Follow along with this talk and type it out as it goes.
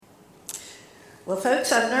Well,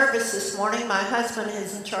 folks, I'm nervous this morning. My husband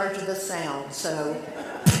is in charge of the sound, so...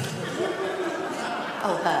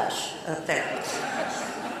 Oh, hush, up there.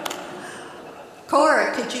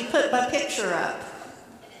 Cora, could you put my picture up?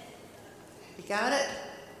 You got it?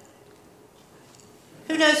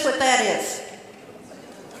 Who knows what that is?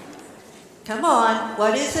 Come on,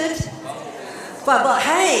 what is it? Well,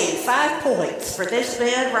 hey, 5 points for this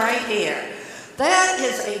man right here. That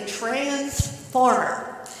is a transformer.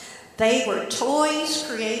 They were toys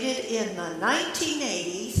created in the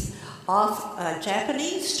 1980s off a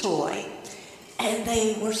Japanese toy, and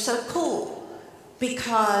they were so cool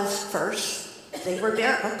because first they were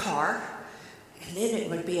a car, and then it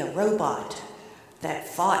would be a robot that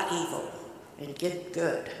fought evil and did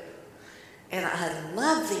good. And I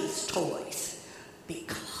love these toys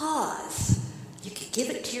because you could give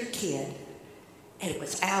it to your kid, and it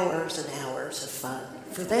was hours and hours of fun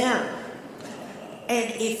for them.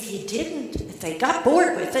 And if they got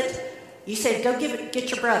bored with it, you said, go get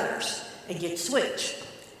your brothers, and you'd switch.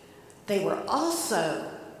 They were also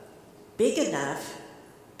big enough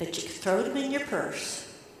that you could throw them in your purse,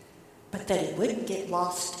 but that it wouldn't get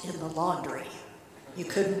lost in the laundry. You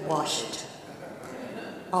couldn't wash it.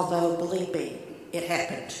 Although, believe me, it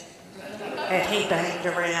happened. And he banged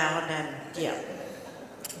around and, yeah.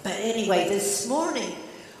 But anyway, this morning,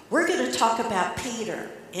 we're going to talk about Peter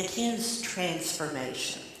and his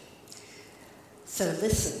transformation. So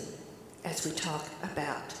listen as we talk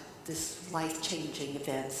about this life-changing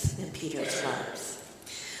events in Peter's lives.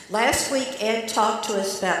 Last week, Ed talked to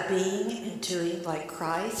us about being and doing like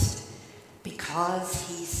Christ because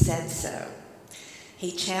he said so.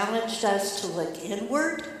 He challenged us to look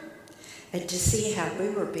inward and to see how we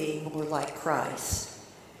were being more like Christ.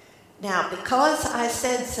 Now, because I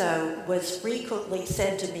said so was frequently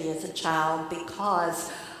said to me as a child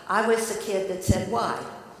because I was the kid that said, why?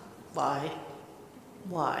 Why?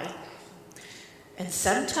 Why? And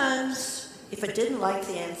sometimes, if I didn't like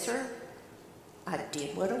the answer, I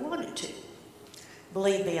did what I wanted to.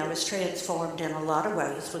 Believe me, I was transformed in a lot of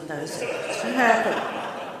ways when those happened.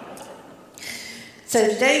 So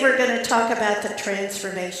today we're going to talk about the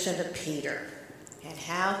transformation of Peter and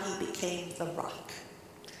how he became the rock.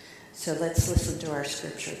 So let's listen to our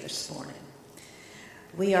scripture this morning.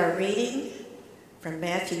 We are reading from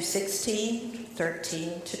Matthew 16,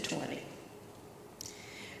 13 to 20.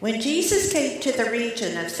 When Jesus came to the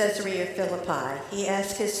region of Caesarea Philippi, he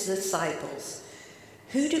asked his disciples,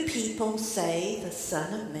 "Who do people say the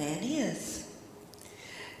Son of Man is?"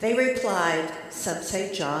 They replied, "Some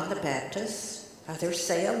say John the Baptist, others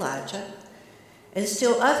say Elijah, and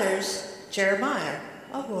still others Jeremiah,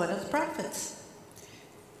 or one of the prophets.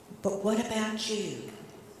 But what about you?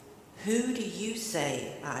 Who do you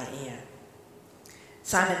say I am?"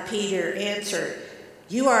 Simon Peter answered,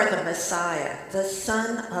 "You are the Messiah, the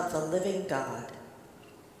Son of the living God."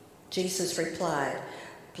 Jesus replied,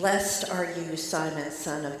 "Blessed are you, Simon,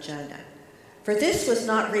 son of Jonah, for this was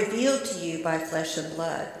not revealed to you by flesh and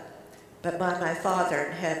blood, but by my Father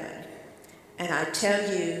in heaven. And I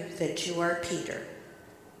tell you that you are Peter,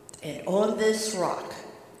 and on this rock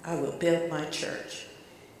I will build my church,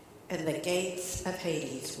 and the gates of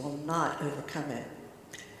Hades will not overcome it.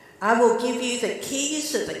 I will give you the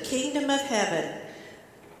keys of the kingdom of heaven.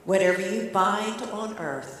 Whatever you bind on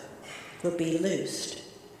earth will be loosed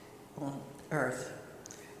on earth.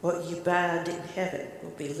 What you bind in heaven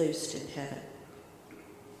will be loosed in heaven."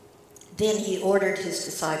 Then he ordered his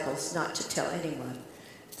disciples not to tell anyone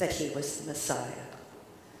that he was the Messiah.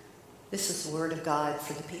 This is the word of God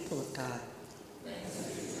for the people of God.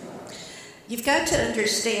 You've got to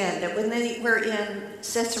understand that when they were in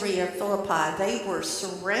Caesarea Philippi, they were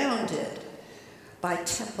surrounded by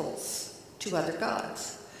temples to other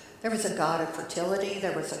gods. There was a god of fertility,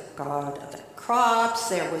 there was a god of the crops,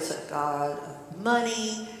 there was a god of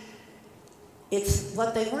money.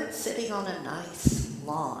 They weren't sitting on a nice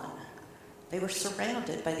lawn. They were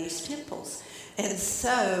surrounded by these temples. And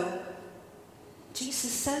so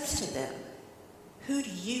Jesus says to them, "Who do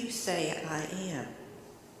you say I am?"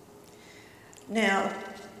 Now,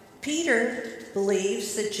 Peter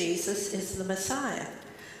believes that Jesus is the Messiah,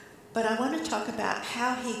 but I want to talk about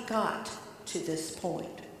how he got to this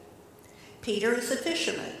point. Peter is a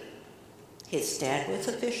fisherman. His dad was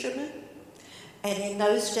a fisherman, and in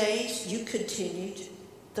those days, you continued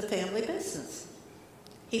the family business.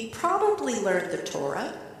 He probably learned the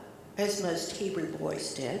Torah, as most Hebrew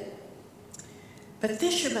boys did, but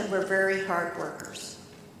fishermen were very hard workers,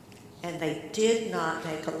 and they did not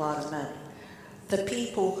make a lot of money. The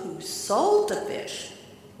people who sold the fish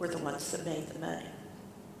were the ones that made the money.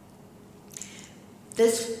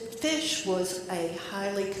 This fish was a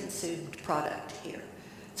highly consumed product here.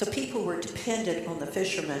 So people were dependent on the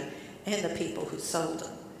fishermen and the people who sold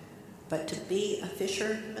them. But to be a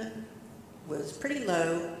fisherman was pretty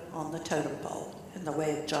low on the totem pole in the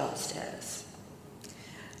way of job status.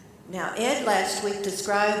 Now, Ed last week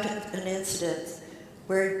described an incident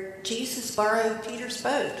where Jesus borrowed Peter's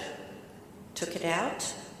boat, took it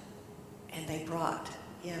out, and they brought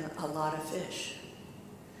in a lot of fish.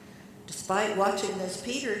 Despite watching this,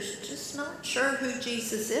 Peter's just not sure who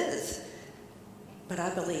Jesus is, but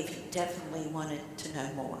I believe he definitely wanted to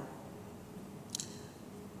know more.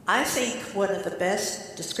 I think one of the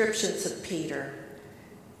best descriptions of Peter,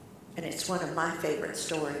 and it's one of my favorite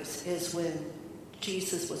stories, is when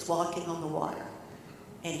Jesus was walking on the water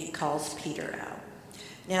and he calls Peter out.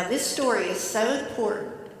 Now, this story is so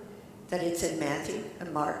important that it's in Matthew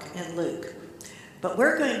and Mark and Luke. But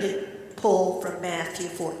we're going to pull from Matthew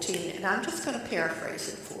 14, and I'm just going to paraphrase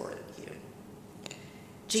it for you.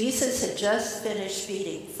 Jesus had just finished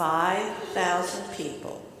feeding 5,000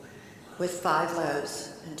 people with 5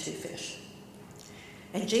 loaves and 2 fish.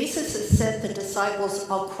 And Jesus has sent the disciples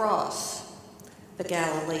across the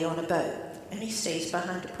Galilee on a boat, and he stays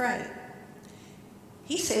behind to pray.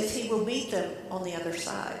 He says he will meet them on the other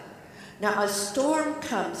side. Now, a storm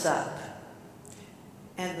comes up,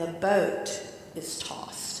 and the boat is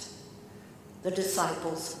tossed. The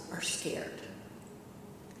disciples are scared.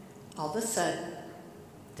 All of a sudden,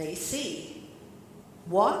 they see,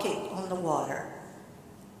 walking on the water,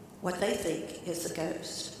 what they think is a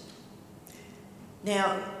ghost.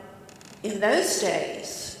 Now, in those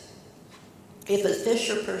days, if a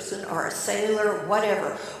fisher person or a sailor,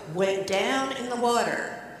 whatever, went down in the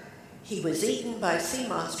water, he was eaten by sea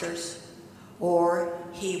monsters or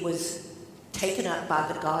he was taken up by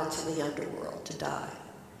the gods of the underworld to die.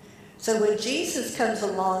 So when Jesus comes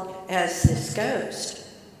along as this ghost,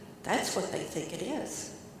 that's what they think it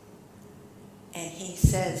is. And he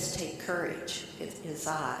says, "Take courage, it is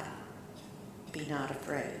I. Be not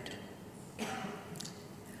afraid."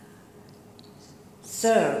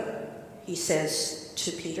 So he says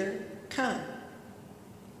to Peter, "Come."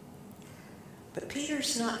 But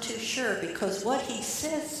Peter's not too sure, because what he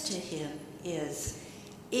says to him is,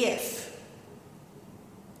 "If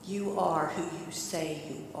you are who you say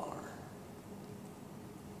you are,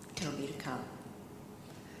 tell me to come."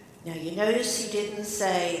 Now you notice he didn't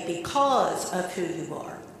say because of who you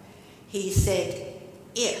are. He said,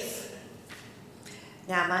 if.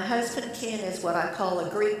 Now my husband Ken is what I call a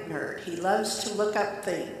Greek nerd. He loves to look up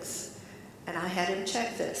things. And I had him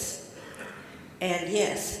check this. And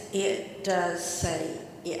yes, it does say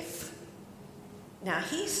if. Now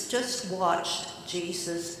he's just watched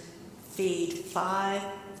Jesus feed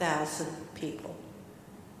 5,000 people.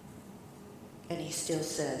 And he still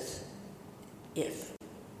says, if.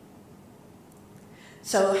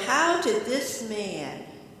 So how did this man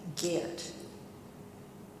get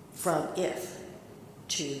from if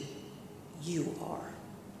to you are?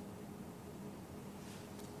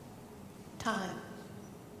 Time.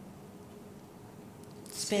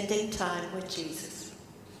 Spending time with Jesus.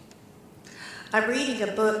 I'm reading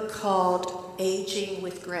a book called Aging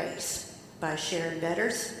with Grace by Sharon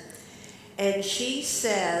Betters. And she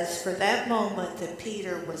says for that moment that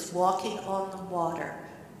Peter was walking on the water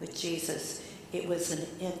with Jesus, it was an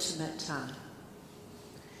intimate time.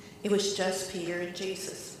 It was just Peter and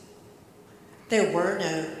Jesus. There were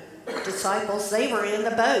no disciples. They were in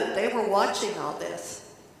the boat. They were watching all this.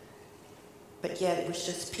 But yet it was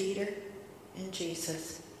just Peter and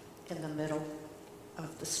Jesus in the middle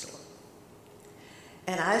of the storm.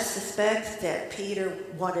 And I suspect that Peter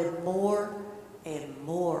wanted more and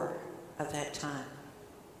more of that time,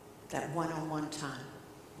 that one-on-one time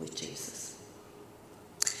with Jesus.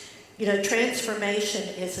 You know, transformation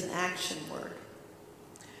is an action word.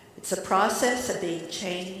 It's a process of being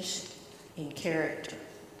changed in character.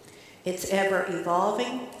 It's ever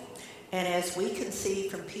evolving, and as we can see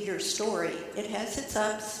from Peter's story, it has its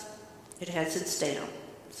ups, it has its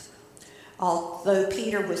downs. Although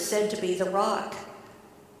Peter was said to be the rock,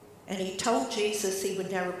 and he told Jesus he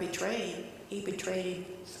would never betray him, he betrayed him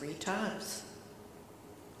 3 times.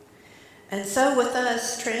 And so with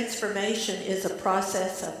us, transformation is a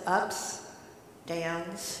process of ups,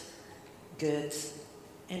 downs, goods,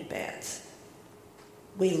 and bads.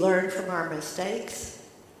 We learn from our mistakes,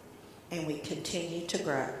 and we continue to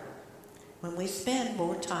grow when we spend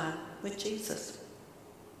more time with Jesus.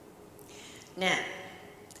 Now,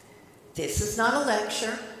 this is not a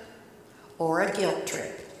lecture or a guilt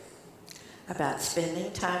trip about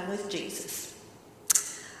spending time with Jesus.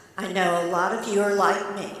 I know a lot of you are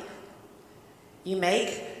like me. You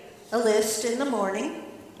make a list in the morning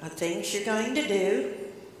of things you're going to do.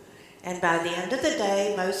 And by the end of the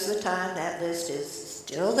day, most of the time, that list is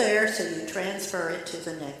still there, so you transfer it to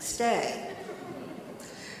the next day.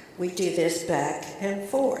 We do this back and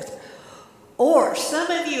forth. Or some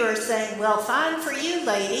of you are saying, well, fine for you,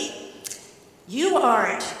 lady. You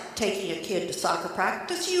aren't taking a kid to soccer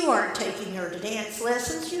practice. You aren't taking her to dance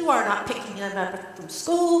lessons. You are not picking them up from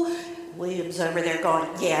school. William's over there going,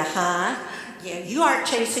 yeah, huh? Yeah, you aren't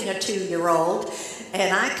chasing a 2-year-old.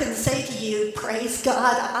 And I can say to you, praise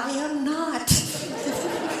God, I am not.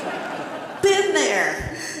 Been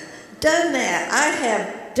there, done that. I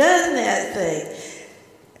have done that thing.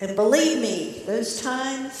 And believe me, those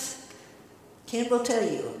times, Kim will tell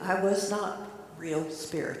you, I was not real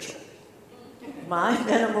spiritual. My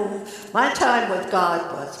time with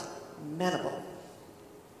God was minimal.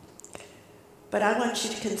 But I want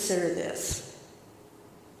you to consider this.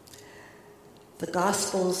 The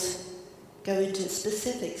Gospels go into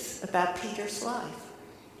specifics about Peter's life.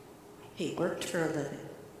 He worked for a living.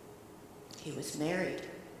 He was married.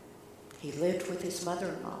 He lived with his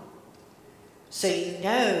mother-in-law. So you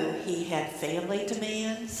know he had family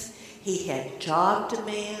demands, he had job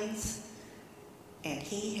demands, and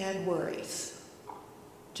he had worries,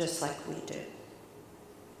 just like we do.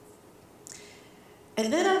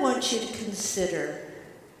 And then I want you to consider,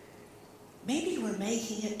 maybe we're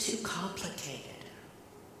making it too complicated.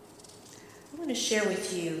 I want to share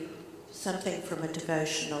with you something from a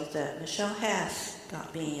devotional that Michelle Haas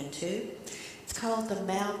got me into. It's called The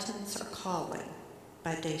Mountains Are Calling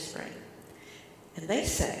by Dayspring. And they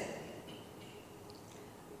say,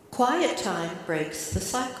 quiet time breaks the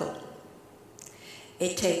cycle.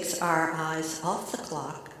 It takes our eyes off the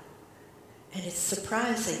clock, and it's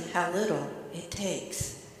surprising how little it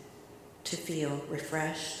takes to feel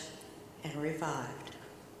refreshed and revived.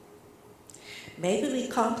 Maybe we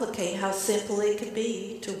complicate how simple it could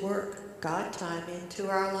be to work God time into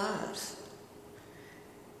our lives.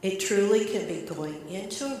 It truly can be going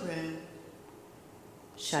into a room,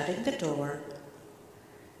 shutting the door,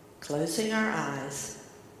 closing our eyes,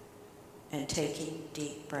 and taking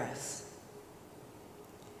deep breaths.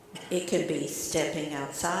 It can be stepping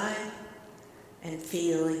outside and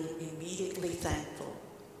feeling immediately thankful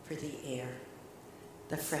for the air,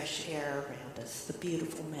 the fresh air around us, the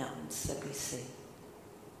beautiful mountains that we see.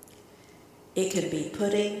 It can be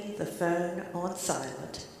putting the phone on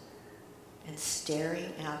silent and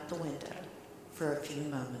staring out the window for a few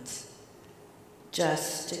moments,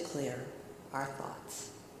 just to clear our thoughts.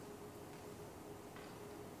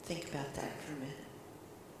 Think about that for a minute.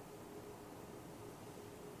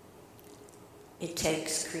 It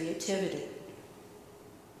takes creativity,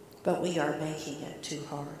 but we are making it too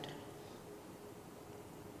hard.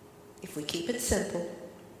 If we keep it simple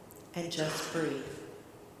and just breathe,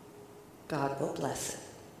 God will bless it.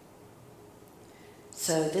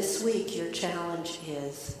 So this week, your challenge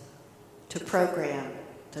is to program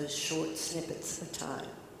those short snippets of time,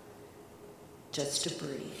 just to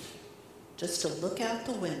breathe, just to look out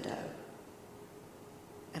the window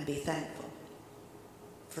and be thankful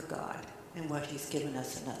for God and what He's given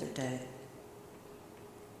us another day.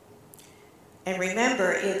 And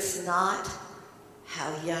remember, it's not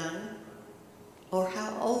how young or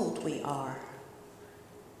how old we are.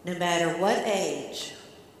 No matter what age,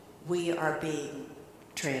 we are being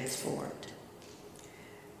transformed.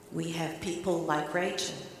 We have people like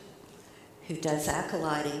Rachel, who does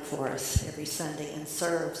acolyting for us every Sunday and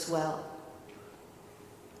serves well.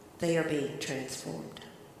 They are being transformed.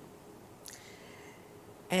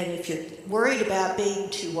 And if you're worried about being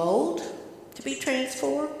too old to be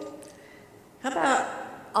transformed, how about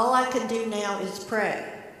all I can do now is pray?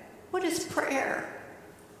 What is prayer?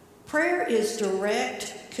 Prayer is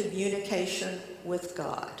direct communication with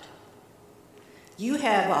God. You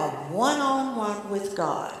have a one-on-one with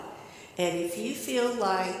God. And if you feel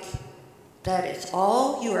like that is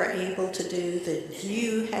all you are able to do, then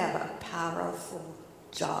you have a powerful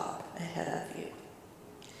job ahead of you.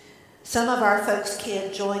 Some of our folks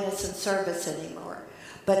can't join us in service anymore,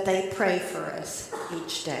 but they pray for us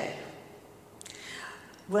each day.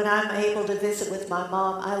 When I'm able to visit with my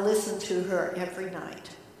mom, I listen to her every night.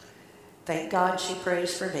 Thank God she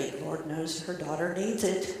prays for me. Lord knows her daughter needs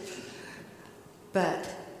it. But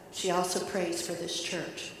she also prays for this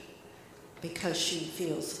church because she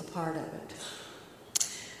feels a part of it.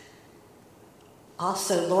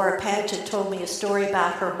 Also, Laura Paget told me a story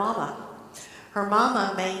about her mama. Her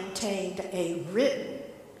mama maintained a written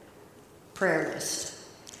prayer list.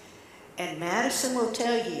 And Madison will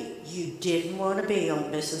tell you, you didn't want to be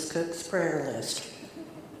on Mrs. Cook's prayer list.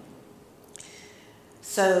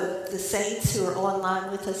 So the saints who are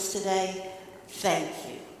online with us today, thank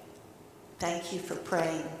you. Thank you for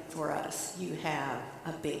praying for us. You have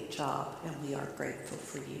a big job, and we are grateful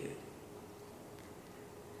for you.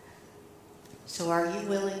 So are you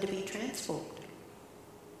willing to be transformed?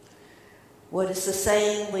 What is the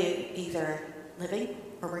saying? We're either living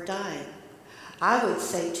or we're dying. I would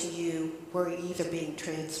say to you, we're either being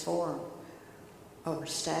transformed or we're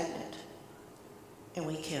stagnant. And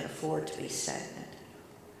we can't afford to be stagnant.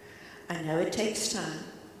 I know it takes time.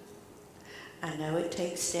 I know it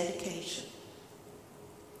takes dedication.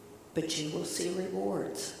 But you will see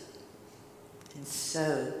rewards in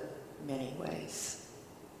so many ways.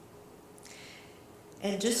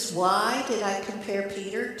 And just why did I compare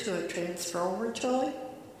Peter to a transformer toy?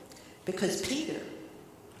 Because Peter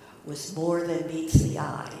was more than meets the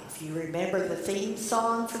eye. If you remember the theme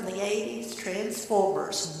song from the 80s,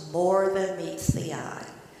 Transformers, more than meets the eye.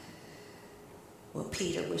 Well,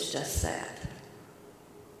 Peter was just that.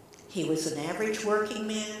 He was an average working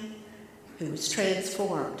man who was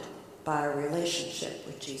transformed by a relationship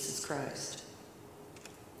with Jesus Christ.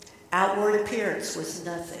 Outward appearance was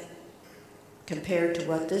nothing compared to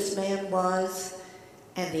what this man was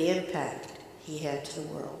and the impact he had to the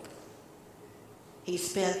world. He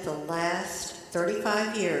spent the last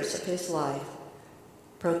 35 years of his life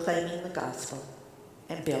proclaiming the gospel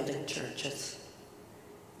and building churches.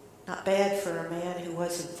 Not bad for a man who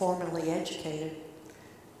wasn't formally educated,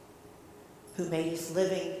 who made his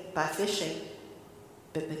living by fishing,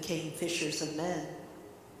 but became fishers of men,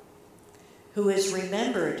 who is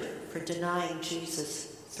remembered for denying Jesus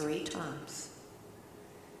 3 times,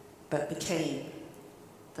 but became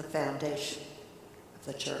the foundation of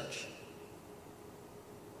the church.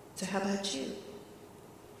 So how about you?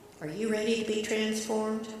 Are you ready to be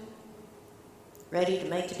transformed? Ready to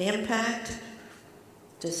make an impact?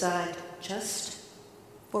 Designed just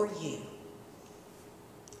for you.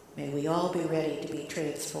 May we all be ready to be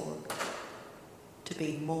transformed, to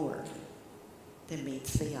be more than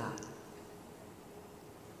meets the eye.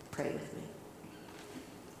 Pray with me.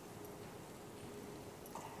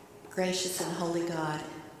 Gracious and holy God,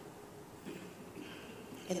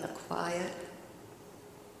 in the quiet,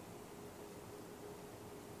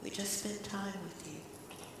 we just spend time with you.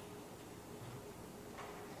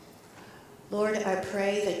 Lord, I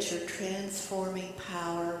pray that your transforming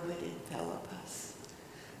power would envelop us.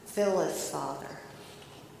 Fill us, Father.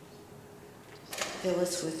 Fill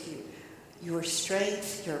us with you. Your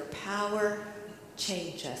strength, your power,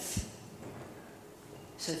 change us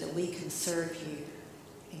so that we can serve you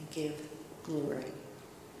and give glory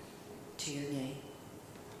to your name.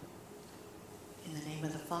 In the name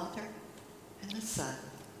of the Father, and the Son,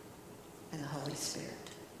 and the Holy Spirit.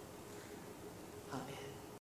 Amen.